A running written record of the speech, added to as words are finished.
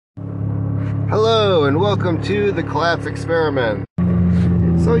Hello and welcome to the Collapse Experiment.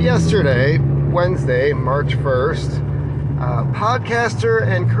 So yesterday, Wednesday, March 1st, podcaster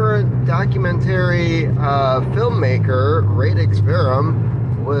and current documentary filmmaker Radix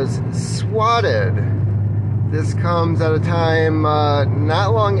Verum was swatted. This comes at a time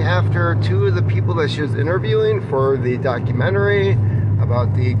not long after two of the people that she was interviewing for the documentary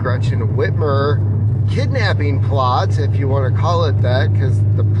about the Gretchen Whitmer kidnapping plot, if you want to call it that, because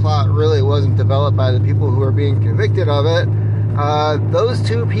the plot really wasn't developed by the people who were being convicted of it. Those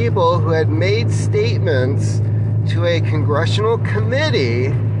two people who had made statements to a congressional committee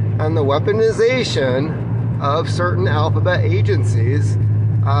on the weaponization of certain alphabet agencies,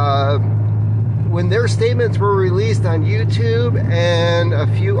 when their statements were released on YouTube and a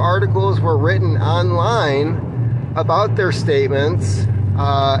few articles were written online about their statements,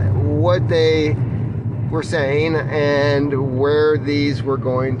 what they were saying and where these were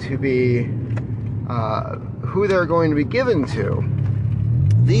going to be, who they're going to be given to.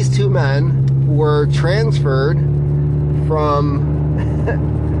 These two men were transferred from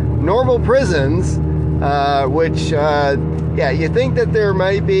normal prisons, which, you think that there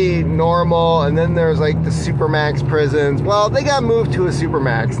might be normal, and then there's like the Supermax prisons. Well, they got moved to a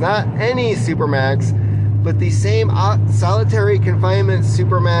Supermax, not any Supermax, but the same solitary confinement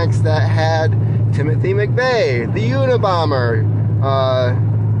Supermax that had Timothy McVeigh, the Unabomber,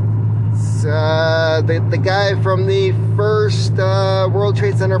 the guy from the first World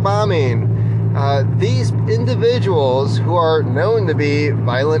Trade Center bombing. These individuals who are known to be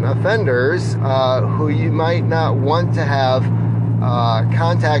violent offenders, who you might not want to have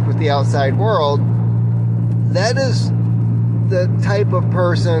contact with the outside world, that is the type of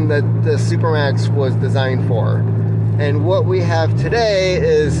person that the Supermax was designed for. And what we have today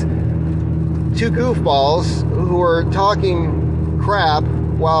is two goofballs who are talking crap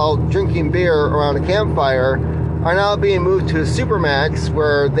while drinking beer around a campfire are now being moved to a Supermax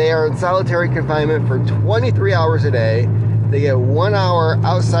where they are in solitary confinement for 23 hours a day. They get 1 hour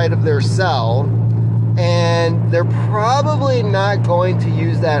outside of their cell, and they're probably not going to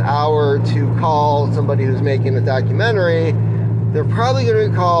use that hour to call somebody who's making a documentary. They're probably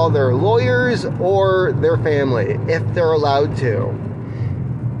going to call their lawyers or their family if they're allowed to.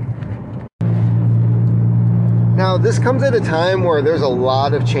 Now, this comes at a time where there's a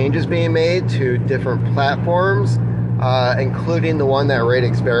lot of changes being made to different platforms, including the one that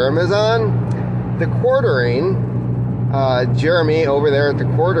Radix Verum is on. The Quartering, Jeremy over there at the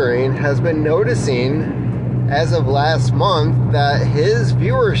Quartering has been noticing as of last month that his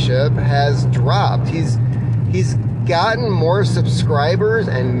viewership has dropped. He's gotten more subscribers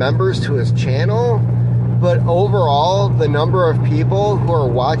and members to his channel, but overall the number of people who are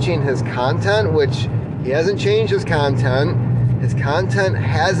watching his content, which he hasn't changed his content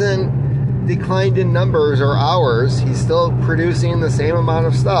hasn't declined in numbers or hours. He's still producing the same amount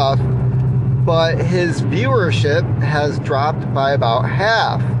of stuff, but his viewership has dropped by about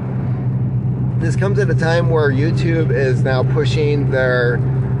half. This comes at a time where YouTube is now pushing their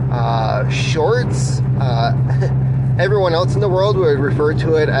shorts. Everyone else in the world would refer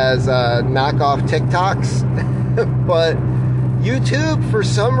to it as knockoff TikToks, but YouTube, for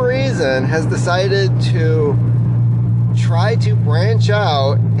some reason, has decided to try to branch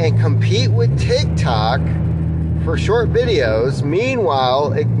out and compete with TikTok for short videos,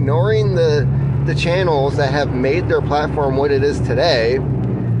 meanwhile ignoring the channels that have made their platform what it is today,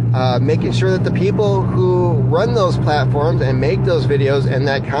 making sure that the people who run those platforms and make those videos and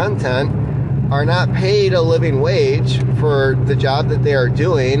that content are not paid a living wage for the job that they are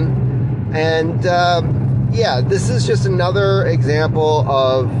doing. And this is just another example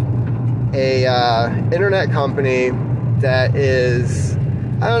of a internet company that is,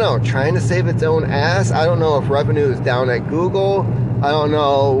 I don't know, trying to save its own ass. I don't know if revenue is down at Google. I don't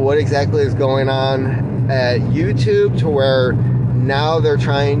know what exactly is going on at YouTube to where now they're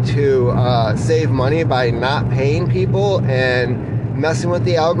trying to save money by not paying people and messing with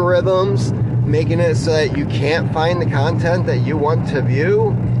the algorithms, making it so that you can't find the content that you want to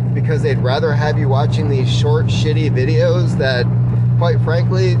view, because they'd rather have you watching these short, shitty videos that, quite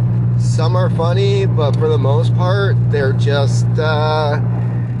frankly, some are funny, but for the most part, they're just,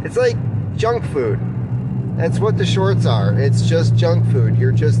 it's like junk food. That's what the shorts are. It's just junk food.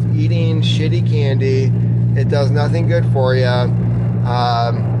 You're just eating shitty candy. It does nothing good for you.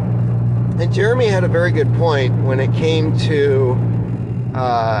 And Jeremy had a very good point when it came to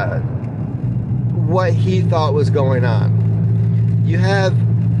what he thought was going on. You have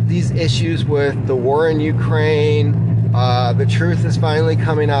these issues with the war in Ukraine. The truth is finally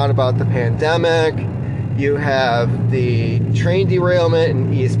coming out about the pandemic. You have the train derailment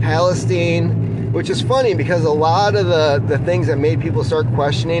in East Palestine, which is funny because a lot of the things that made people start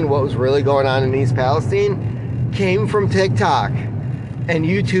questioning what was really going on in East Palestine came from TikTok and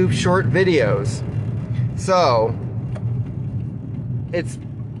YouTube short videos. So it's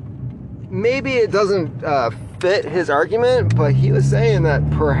maybe it doesn't fit his argument, but he was saying that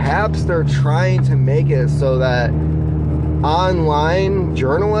perhaps they're trying to make it so that online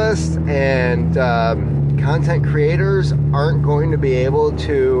journalists and content creators aren't going to be able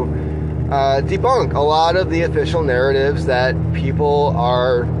to debunk a lot of the official narratives that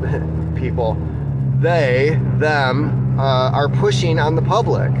them are pushing on the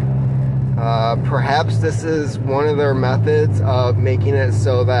public. Perhaps this is one of their methods of making it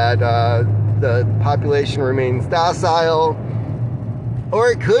so that the population remains docile.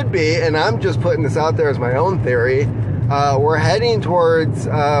 Or it could be, and I'm just putting this out there as my own theory, we're heading towards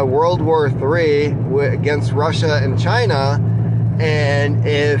World War III against Russia and China, and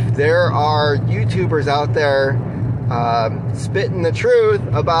if there are YouTubers out there spitting the truth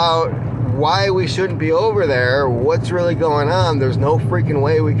about why we shouldn't be over there, what's really going on, there's no freaking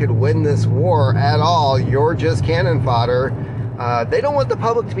way we could win this war at all, you're just cannon fodder. They don't want the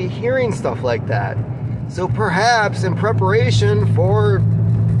public to be hearing stuff like that. So perhaps in preparation for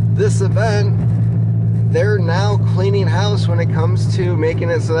this event, they're now cleaning house when it comes to making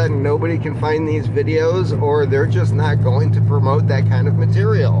it so that nobody can find these videos, or they're just not going to promote that kind of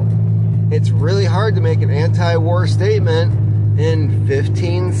material. It's really hard to make an anti-war statement in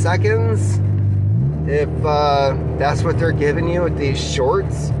 15 seconds if that's what they're giving you with these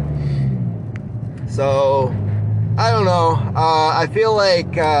shorts. So I don't know. I feel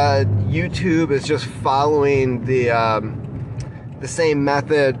like YouTube is just following the same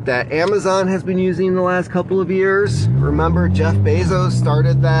method that Amazon has been using the last couple of years. Remember, Jeff Bezos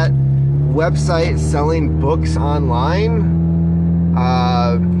started that website selling books online.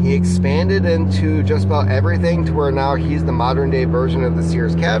 He expanded into just about everything to where now he's the modern day version of the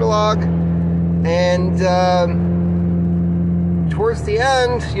Sears catalog. And towards the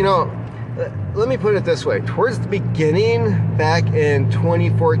end, you know, let me put it this way. Towards the beginning, back in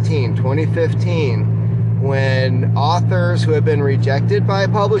 2014, 2015, when authors who had been rejected by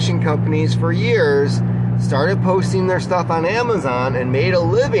publishing companies for years started posting their stuff on Amazon and made a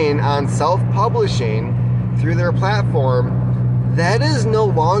living on self-publishing through their platform, that is no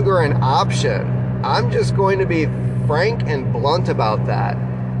longer an option. I'm just going to be frank and blunt about that,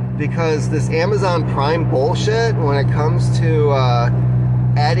 because this Amazon Prime bullshit, when it comes to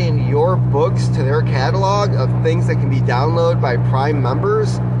adding your books to their catalog of things that can be downloaded by Prime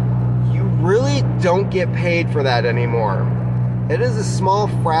members, really don't get paid for that anymore. It is a small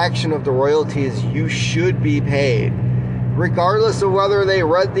fraction of the royalties you should be paid. Regardless of whether they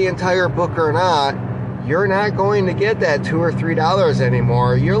read the entire book or not, you're not going to get that $2 or $3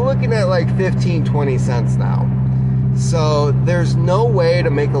 anymore. You're looking at like 15, 20 cents now. So there's no way to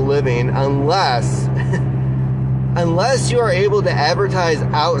make a living unless you are able to advertise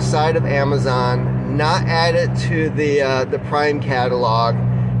outside of Amazon, not add it to the Prime catalog,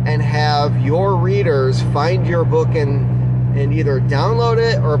 and have your readers find your book and either download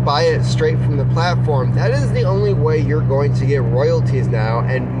it or buy it straight from the platform. That is the only way you're going to get royalties now,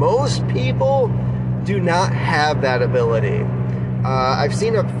 and most people do not have that ability. I've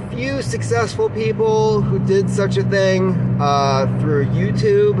seen a few successful people who did such a thing through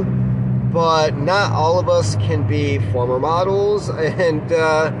YouTube, but not all of us can be former models, and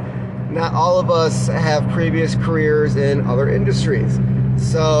not all of us have previous careers in other industries.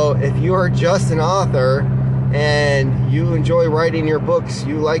 So if you are just an author and you enjoy writing your books,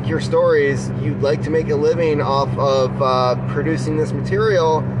 you like your stories, you'd like to make a living off of producing this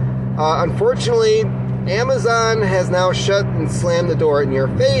material, unfortunately, Amazon has now shut and slammed the door in your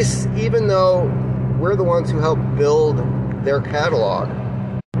face, even though we're the ones who helped build their catalog.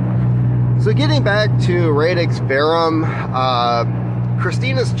 So getting back to Radix Verum,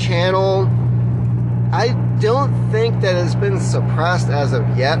 Christina's channel, I don't think that it's been suppressed as of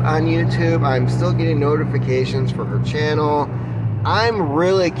yet on YouTube. I'm still getting notifications for her channel. I'm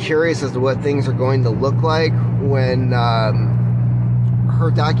really curious as to what things are going to look like when her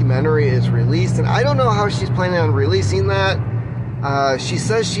documentary is released, and I don't know how she's planning on releasing that. She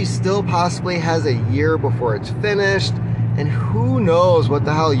says she still possibly has a year before it's finished, and who knows what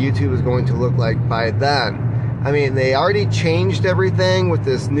the hell YouTube is going to look like by then. I mean, they already changed everything with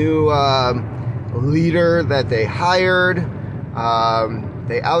this new leader that they hired.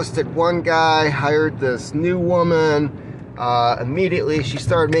 They ousted one guy, hired this new woman. Immediately she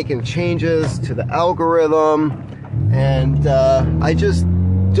started making changes to the algorithm, and I just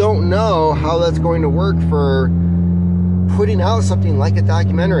don't know how that's going to work for putting out something like a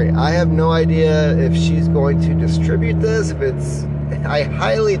documentary. I have no idea if she's going to distribute this, if it's, I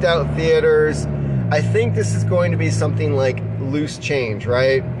highly doubt theaters. I think this is going to be something like loose change,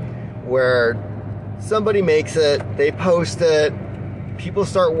 right? Where somebody makes it, they post it, people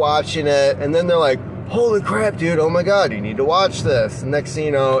start watching it, and then they're like, holy crap, dude, oh my god, you need to watch this. And next thing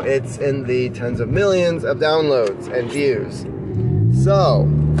you know, it's in the tens of millions of downloads and views. So,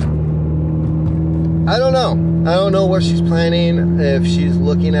 I don't know. I don't know what she's planning, if she's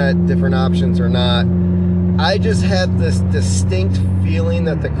looking at different options or not. I just have this distinct feeling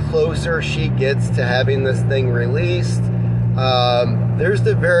that the closer she gets to having this thing released, there's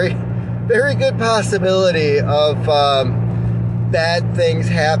the very, very good possibility of bad things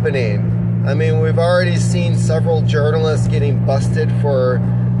happening. I mean, we've already seen several journalists getting busted for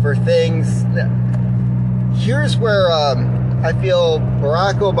things. Here's where I feel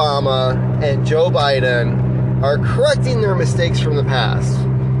Barack Obama and Joe Biden are correcting their mistakes from the past,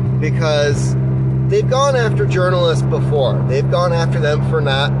 because they've gone after journalists before. They've gone after them for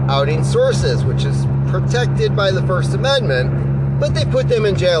not outing sources, which is protected by the First Amendment, but they put them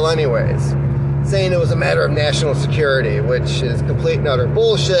in jail anyways, saying it was a matter of national security, which is complete and utter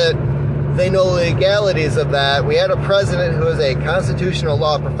bullshit. They know the legalities of that. We had a president who was a constitutional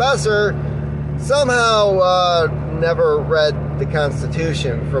law professor, somehow never read the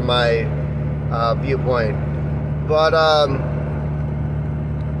Constitution from my viewpoint. But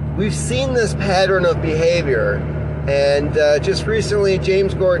we've seen this pattern of behavior, and just recently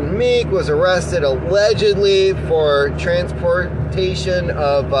James Gordon Meek was arrested allegedly for transportation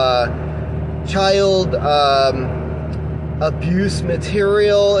of child abuse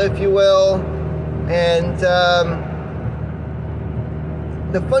material, if you will. And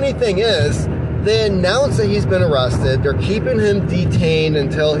the funny thing is, they announced that he's been arrested. They're keeping him detained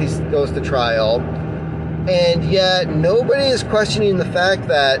until he goes to trial. And yet nobody is questioning the fact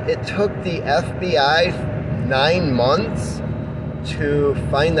that it took the FBI 9 months to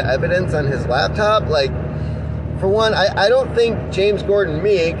find the evidence on his laptop. Like, for one, I don't think James Gordon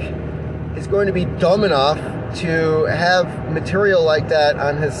Meek is going to be dumb enough to have material like that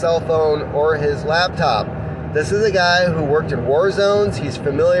on his cell phone or his laptop. This is a guy who worked in war zones. He's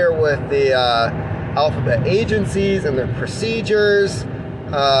familiar with the alphabet agencies and their procedures.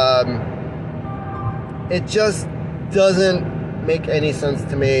 It just doesn't make any sense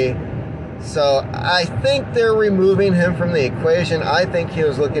to me. So I think they're removing him from the equation. I think he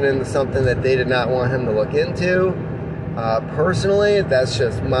was looking into something that they did not want him to look into. Personally, that's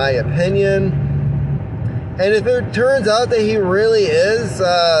just my opinion. And if it turns out that he really is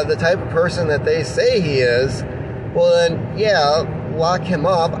the type of person that they say he is, well then, yeah, lock him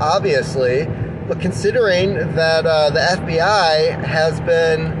up, obviously. But considering that the FBI has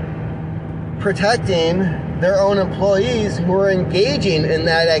been protecting their own employees who are engaging in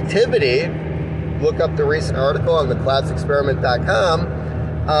that activity, look up the recent article on thecollapseexperiment.com,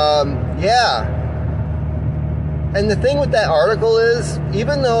 yeah. And the thing with that article is,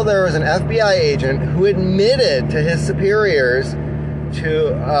 even though there was an FBI agent who admitted to his superiors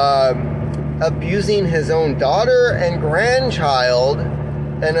to abusing his own daughter and grandchild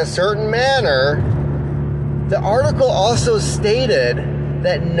in a certain manner, the article also stated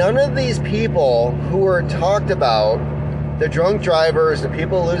that none of these people who were talked about, the drunk drivers, the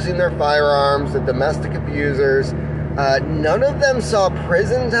people losing their firearms, the domestic abusers, none of them saw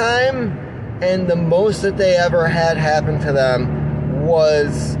prison time. And the most that they ever had happen to them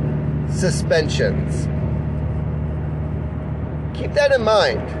was suspensions. Keep that in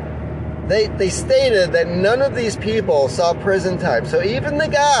mind. They stated that none of these people saw prison time. So even the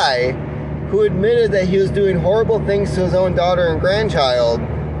guy who admitted that he was doing horrible things to his own daughter and grandchild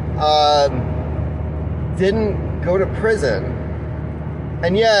didn't go to prison.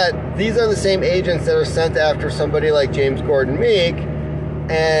 And yet, these are the same agents that are sent after somebody like James Gordon Meek.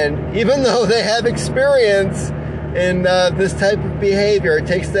 And even though they have experience in this type of behavior, it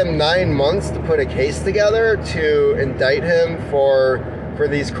takes them 9 months to put a case together to indict him for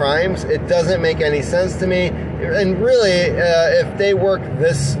these crimes. It doesn't make any sense to me. And really, if they work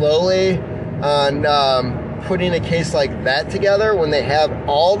this slowly on putting a case like that together when they have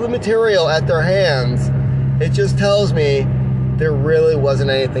all the material at their hands, it just tells me there really wasn't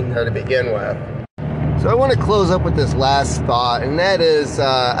anything there to begin with. So I want to close up with this last thought, and that is,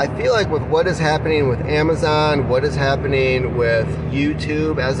 I feel like with what is happening with Amazon, what is happening with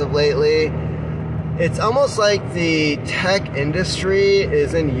YouTube as of lately, it's almost like the tech industry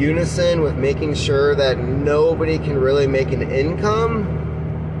is in unison with making sure that nobody can really make an income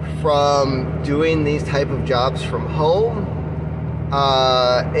from doing these type of jobs from home.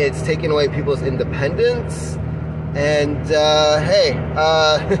 It's taking away people's independence. And hey,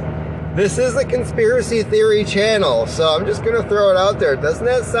 this is a conspiracy theory channel, so I'm just gonna throw it out there. Doesn't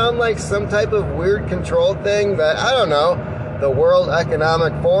that sound like some type of weird control thing that, I don't know, the World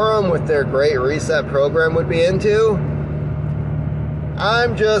Economic Forum with their Great Reset program would be into?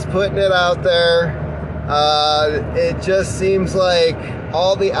 I'm just putting it out there. It just seems like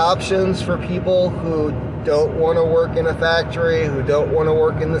all the options for people who don't want to work in a factory, who don't want to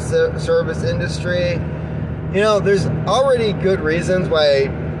work in the service industry, you know, there's already good reasons why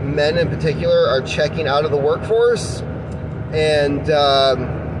men in particular are checking out of the workforce, and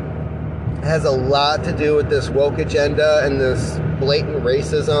has a lot to do with this woke agenda and this blatant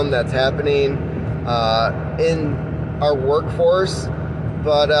racism that's happening in our workforce.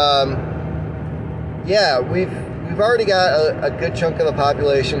 But yeah, we've already got a good chunk of the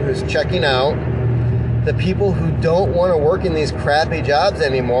population who's checking out. The people who don't want to work in these crappy jobs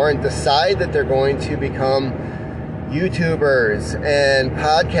anymore and decide that they're going to become YouTubers and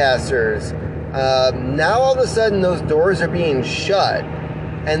podcasters, now all of a sudden those doors are being shut,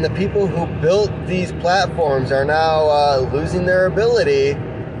 and the people who built these platforms are now losing their ability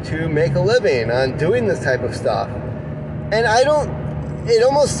to make a living on doing this type of stuff. And it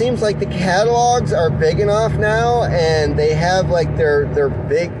almost seems like the catalogs are big enough now, and they have like their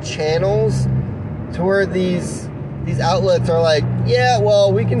big channels, to where these outlets are like, yeah,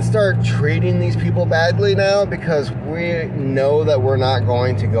 well, we can start treating these people badly now because we know that we're not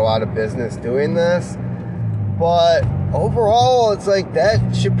going to go out of business doing this. But overall, it's like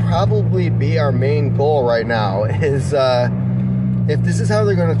that should probably be our main goal right now, is if this is how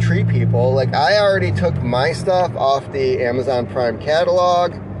they're going to treat people. Like, I already took my stuff off the Amazon Prime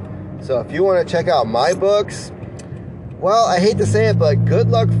catalog, so if you want to check out my books, well, I hate to say it, but good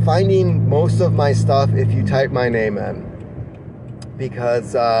luck finding most of my stuff if you type my name in.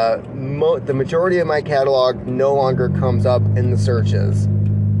 Because the majority of my catalog no longer comes up in the searches.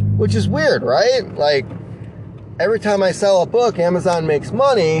 Which is weird, right? Like, every time I sell a book, Amazon makes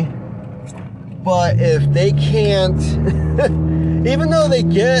money. But if they can't, even though they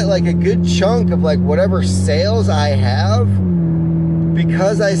get like a good chunk of like whatever sales I have,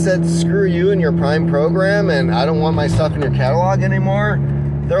 because I said screw you and your Prime program and I don't want my stuff in your catalog anymore,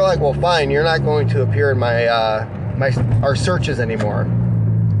 they're like, well, fine, you're not going to appear in my our searches anymore.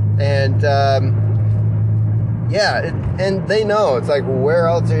 And yeah, and they know, it's like, where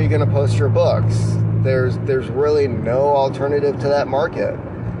else are you going to post your books? There's really no alternative to that market.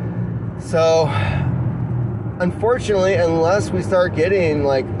 So unfortunately, unless we start getting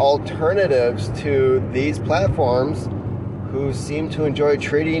like alternatives to these platforms, who seem to enjoy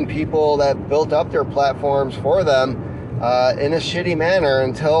treating people that built up their platforms for them in a shitty manner,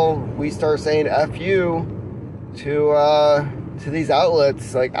 until we start saying F you to these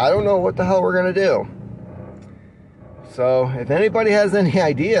outlets, like, I don't know what the hell we're going to do. So if anybody has any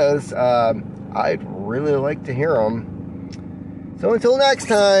ideas, I'd really like to hear them. So until next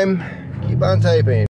time, keep on typing.